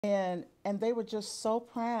And they were just so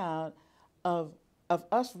proud of of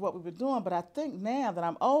us for what we were doing. But I think now that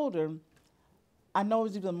I'm older, I know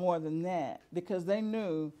it's even more than that because they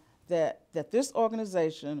knew that this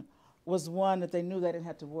organization was one that they knew they didn't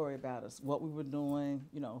have to worry about us, what we were doing,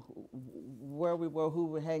 you know, where we were, who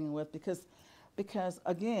we were hanging with, because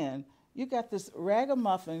again, you got this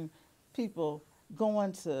ragamuffin people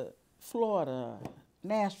going to Florida,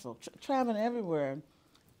 Nashville, traveling everywhere,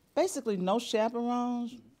 basically no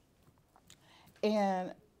chaperones,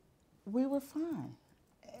 and we were fine.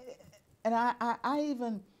 And I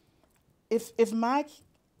even, if my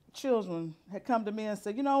children had come to me and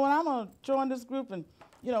said, you know, when I'm gonna join this group and,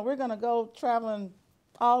 you know, we're gonna go traveling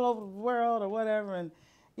all over the world or whatever, and,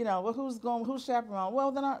 you know, well, who's chaperone?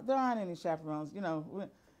 Well, there aren't any chaperones, you know,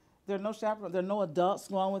 there are no chaperones, there are no adults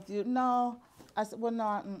going with you. No, I said, well,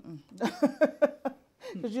 no,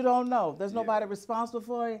 because you don't know. There's nobody responsible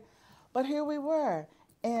for you. But here we were,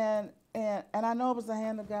 and I know it was the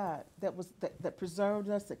hand of God that preserved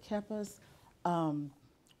us, that kept us.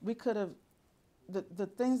 We could have the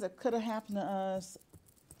things that could have happened to us.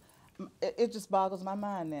 It just boggles my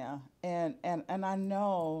mind now, and I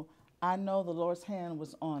know the Lord's hand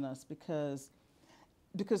was on us because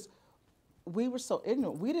we were so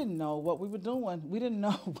ignorant. We didn't know what we were doing. We didn't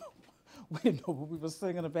know we didn't know what we were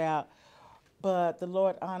singing about. But the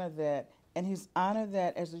Lord honored that, and He's honored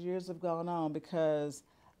that as the years have gone on because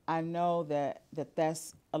I know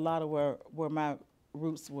that's a lot of where my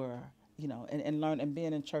roots were, you know, and learn and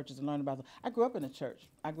being in churches and learning about them. I grew up in a church.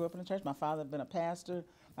 My father had been a pastor.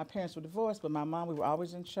 My parents were divorced, but my mom, we were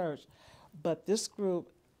always in church. But this group,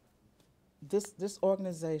 this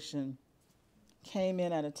organization came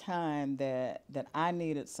in at a time that I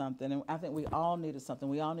needed something, and I think we all needed something.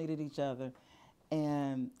 We all needed each other.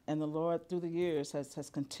 And the Lord through the years has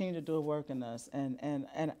continued to do a work in us.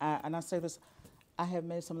 And I say this, I have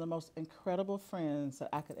made some of the most incredible friends that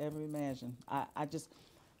I could ever imagine.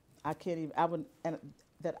 I can't even,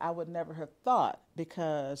 that I would never have thought,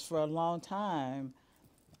 because for a long time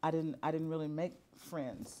I didn't really make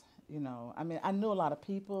friends, you know. I mean, I knew a lot of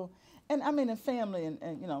people, and I mean in family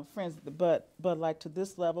and you know, friends, but like to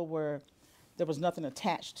this level where there was nothing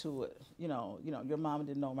attached to it, you know, your mom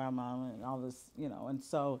didn't know my mom and all this, you know, and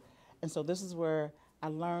so this is where I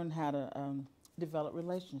learned how to develop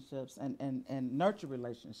relationships and nurture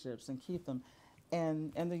relationships and keep them,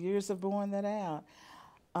 and the years have borne that out.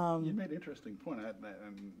 You made an interesting point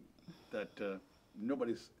that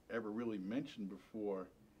nobody's ever really mentioned before.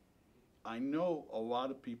 I know a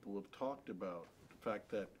lot of people have talked about the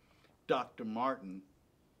fact that Dr. Martin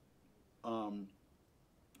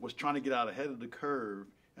was trying to get out ahead of the curve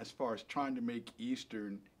as far as trying to make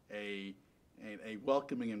Eastern a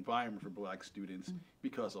welcoming environment for black students,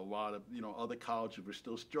 because a lot of, you know, other colleges were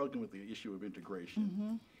still struggling with the issue of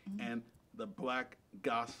integration. And the Black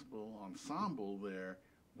Gospel Ensemble there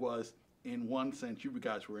was, in one sense, you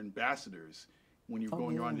guys were ambassadors when you were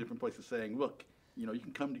going around different places saying, look, you know, you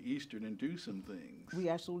can come to Eastern and do some things. We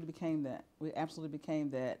absolutely became that.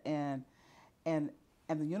 And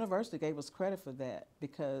the university gave us credit for that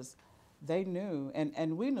because they knew,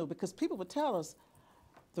 and we knew, because people would tell us,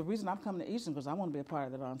 the reason I'm coming to Eastern because I want to be a part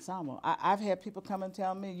of that ensemble. I've had people come and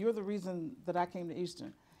tell me, you're the reason that I came to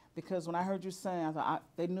Eastern, because when I heard you sing, I thought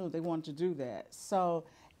they knew they wanted to do that.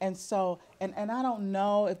 And I don't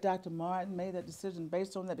know if Dr. Martin made that decision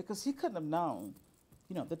based on that, because he couldn't have known,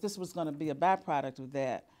 you know, that this was going to be a byproduct of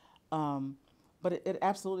that. But it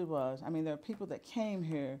absolutely was. I mean, there are people that came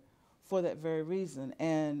here for that very reason,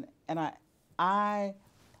 and I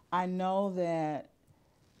know that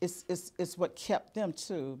it's what kept them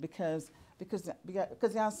too, because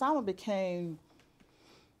the ensemble became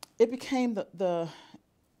the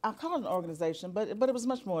I'll call it an organization, but it was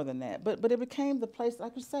much more than that. But it became the place,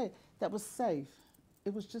 like you say, that was safe.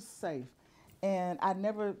 It was just safe, and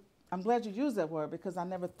I'm glad you used that word, because I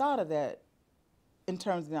never thought of that in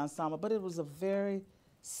terms of the ensemble. But it was a very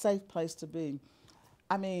safe place to be.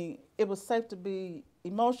 I mean, it was safe to be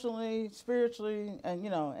emotionally, spiritually, and, you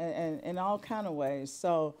know, and in all kind of ways.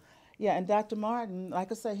 So, yeah, and Dr. Martin,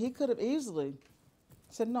 like I said, he could have easily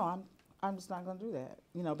said, no, I'm just not going to do that,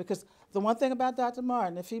 you know, because the one thing about Dr.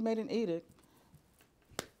 Martin, if he made an edict,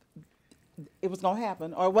 it was going to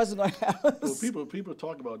happen, or it wasn't going to happen. Well, people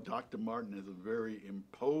talk about Dr. Martin as a very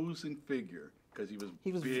imposing figure because he was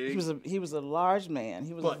big. He was a large man.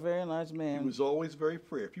 He was a very large man. He was always very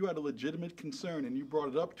fair. If you had a legitimate concern and you brought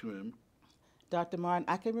it up to him, Dr. Martin,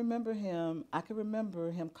 I can remember him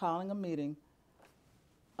calling a meeting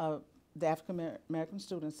of the African American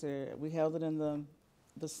students here. We held it in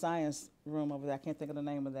the science room over there. I can't think of the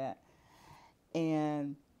name of that.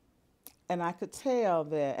 And and I could tell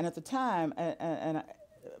that, and at the time,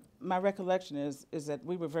 my recollection is that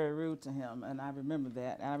we were very rude to him, and I remember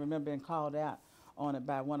that, and I remember being called out on it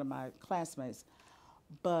by one of my classmates.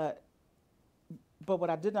 But what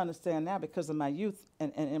I didn't understand now, because of my youth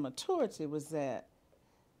and immaturity, was that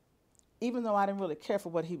even though I didn't really care for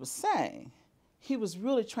what he was saying, he was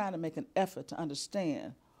really trying to make an effort to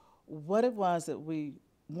understand what it was that we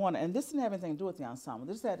wanted. And this didn't have anything to do with the ensemble.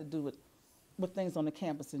 This had to do with things on the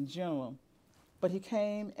campus in general. But he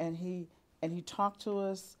came and he talked to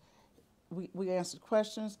us. We answered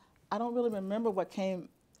questions. I don't really remember what came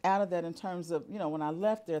out of that in terms of, when I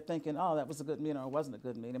left there thinking, oh, that was a good meeting or it wasn't a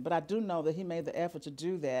good meeting. But I do know that he made the effort to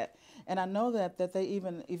do that. And I know that they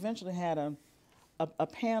even eventually had a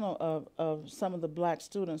panel of some of the black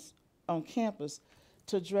students on campus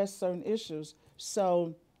to address certain issues.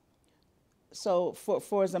 So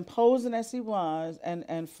for as imposing as he was,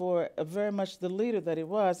 and for very much the leader that he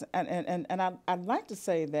was, and I'd like to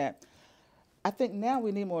say that I think now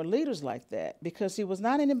we need more leaders like that, because he was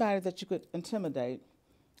not anybody that you could intimidate,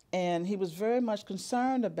 and he was very much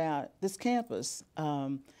concerned about this campus,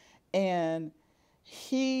 and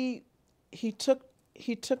he took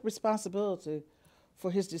responsibility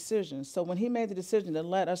for his decisions. So when he made the decision to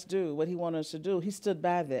let us do what he wanted us to do, he stood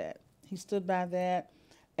by that. He stood by that,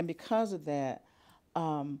 and because of that,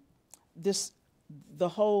 the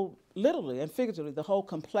whole, literally and figuratively, the whole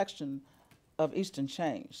complexion of Eastern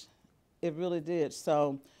changed. It really did.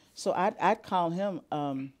 So I'd call him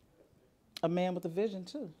a man with a vision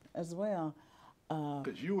too, as well.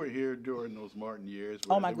 Because you were here during those Martin years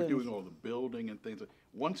Oh, where my they were goodness. doing all the building and things.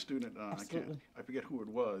 One student, Absolutely. I forget who it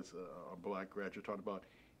was, a black graduate, talked about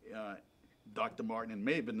Dr. Martin, and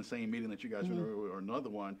may have been the same meeting that you guys were in, or another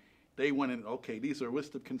one. They went in, okay, these are a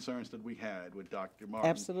list of concerns that we had with Dr. Martin.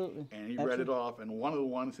 Absolutely. And he read it off, and one of the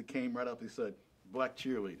ones that came right up, he said, black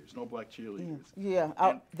cheerleaders, no black cheerleaders. Yeah,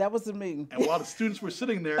 that was the meeting. And while the students were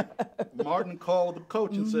sitting there, Martin called the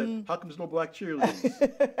coach and said, how come there's no black cheerleaders?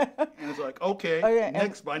 And it's like, okay,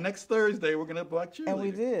 by next Thursday, we're going to have black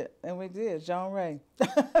cheerleaders. And we did, John Ray.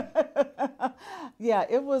 Yeah,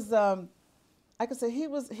 it was, I could say he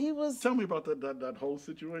was. Tell me about that whole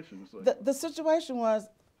situation. Like, the situation was,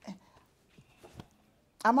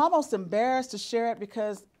 I'm almost embarrassed to share it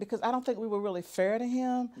because I don't think we were really fair to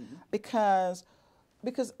him, because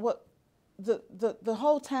what the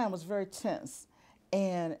whole time was very tense,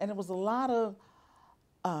 and it was a lot of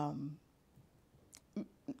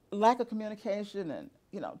lack of communication, and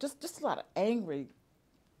just a lot of angry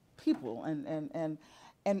people, and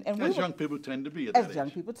as young people tend to be at that age. As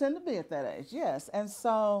young people tend to be at that age, yes. And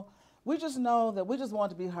so we just know that we just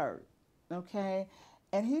wanted to be heard, okay?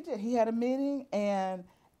 And he had a meeting, and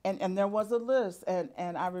there was a list,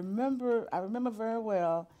 and I remember very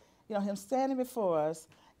well, him standing before us.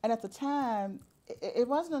 And at the time, it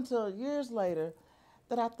wasn't until years later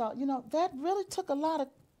that I thought, that really took a lot of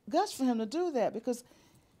guts for him to do that, because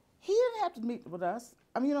he didn't have to meet with us.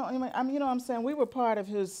 I'm saying we were part of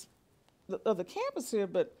the campus here,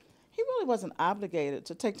 but he really wasn't obligated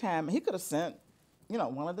to take time. He could have sent,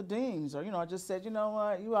 one of the deans, or just said, you know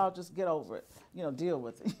what, you all just get over it, deal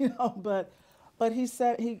with it, But he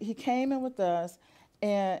said he came in with us,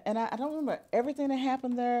 and I don't remember everything that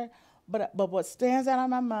happened there, but what stands out on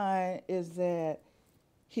my mind is that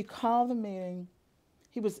he called the meeting.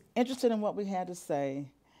 He was interested in what we had to say,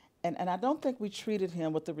 and I don't think we treated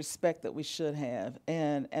him with the respect that we should have,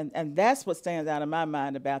 and that's what stands out in my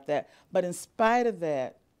mind about that. But in spite of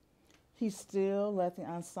that, he still let the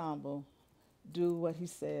ensemble do what he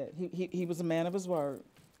said. He was a man of his word,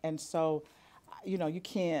 and so, you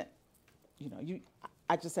can't.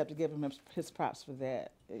 I just have to give him his props for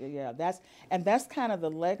that. Yeah, that's kind of the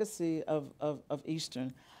legacy of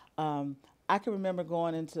Eastern. I can remember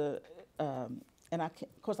going into, and of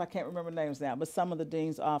course I can't remember names now, but some of the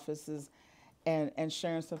dean's offices, and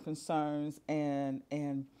sharing some concerns, and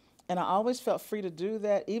I always felt free to do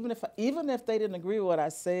that, even if they didn't agree with what I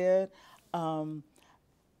said.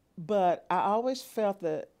 But I always felt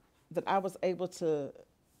that I was able to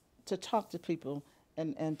talk to people.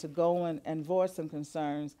 And to go and voice some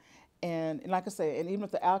concerns. And like I say, and even if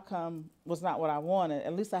the outcome was not what I wanted,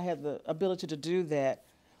 at least I had the ability to do that.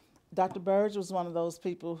 Dr. Burge was one of those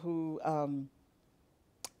people who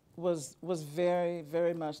was very,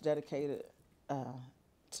 very much dedicated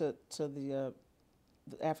to the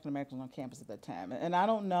African Americans on campus at that time. And I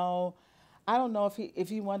don't know if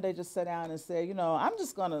he one day just sat down and said, I'm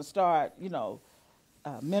just going to start,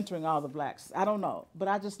 mentoring all the blacks. I don't know, but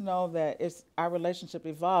I just know that our relationship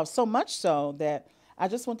evolved so much so that I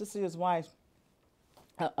just went to see his wife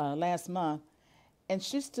last month, and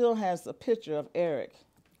she still has a picture of Eric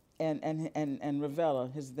and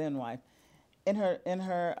Ravella, his then wife, in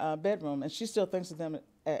her bedroom, and she still thinks of them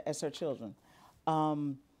as her children.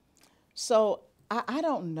 So I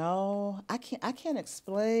don't know. I can't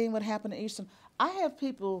explain what happened to Eastern. I have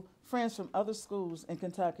friends from other schools in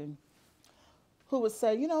Kentucky, who would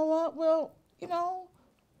say, you know what? Well,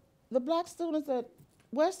 the black students at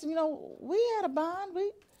Western, we had a bond.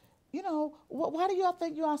 Why do y'all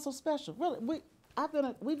think you are so special? Really,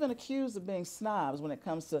 we've been accused of being snobs when it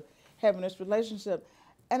comes to having this relationship,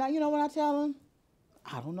 and when I tell them,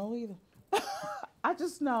 I don't know either. I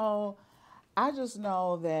just know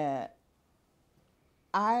that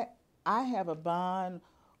I have a bond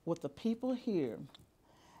with the people here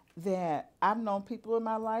that I've known people in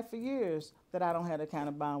my life for years that I don't have the kind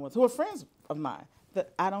of bond with, who are friends of mine,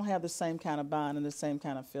 that I don't have the same kind of bond and the same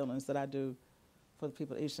kind of feelings that I do for the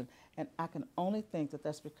people at Eastern. And I can only think that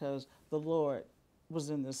that's because the Lord was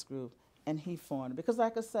in this group and he formed it. Because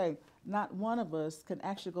like I say, not one of us can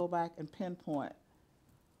actually go back and pinpoint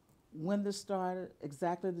when this started,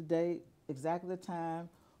 exactly the date, exactly the time.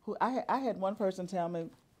 I had one person tell me,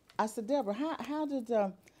 I said, Deborah, how did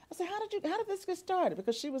this get started?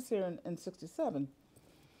 Because she was here in 67.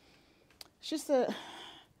 She said,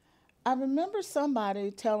 I remember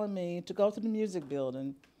somebody telling me to go to the music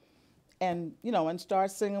building and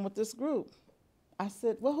start singing with this group. I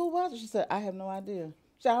said, well, who was it? She said, I have no idea.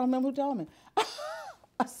 She said, I don't remember who told me.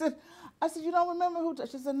 I said, you don't remember who?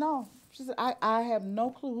 She said, no. She said, I have no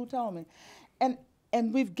clue who told me.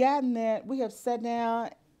 And we've gotten there. We have sat down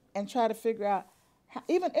and tried to figure out how,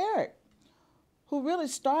 even Eric, who really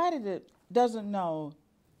started it, doesn't know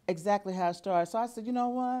exactly how it started. So I said, you know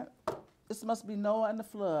what? This must be Noah and the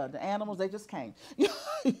flood. The animals, they just came.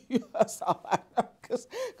 That's all I know.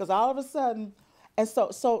 Because all of a sudden, and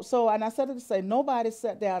and I said it to say, nobody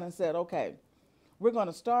sat down and said, okay, we're going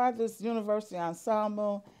to start this university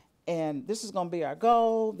ensemble, and this is going to be our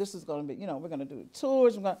goal. This is going to be, we're going to do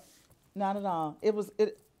tours. Not at all.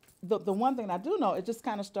 The one thing I do know, it just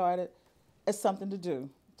kind of started as something to do,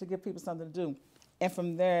 to give people something to do. And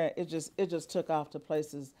from there, it just took off to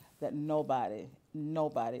places that nobody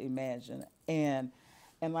imagined. And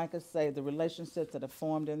like I say, the relationships that are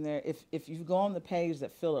formed in there, if you go on the page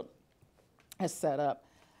that Philip has set up,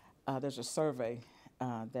 there's a survey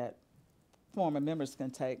that former members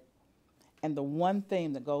can take. And the one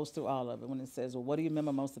theme that goes through all of it when it says, well, what do you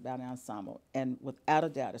remember most about the ensemble? And without a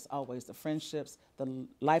doubt, it's always the friendships, the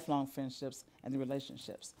lifelong friendships, and the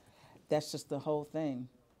relationships. That's just the whole thing.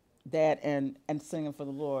 That and singing for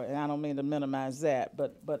the Lord. And I don't mean to minimize that,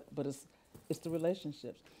 but it's the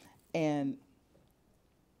relationships. And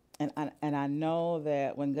I know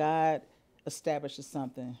that when God establishes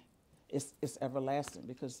something, it's everlasting,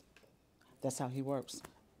 because that's how he works.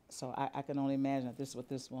 So I can only imagine that this is what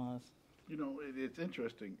this was. It's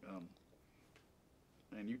interesting,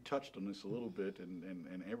 and you touched on this a little bit,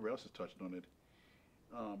 and everybody else has touched on it,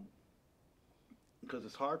 because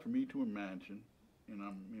it's hard for me to imagine, and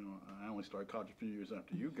I only started college a few years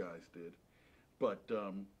after you guys did, but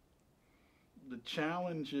the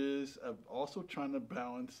challenges of also trying to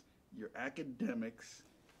balance your academics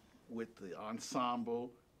with the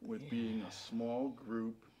ensemble, with being a small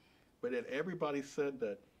group, but that everybody said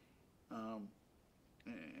that,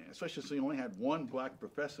 especially since you only had one black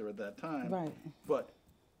professor at that time. Right. But,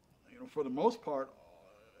 for the most part,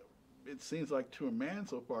 it seems like to a man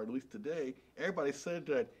so far, at least today, everybody said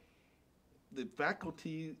that the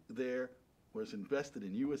faculty there was invested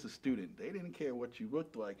in you as a student. They didn't care what you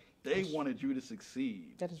looked like. They wanted you to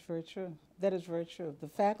succeed. That is very true. That is very true. The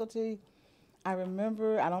faculty, I don't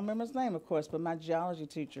remember his name, of course, but my geology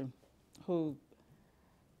teacher, who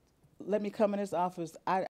let me come in his office, I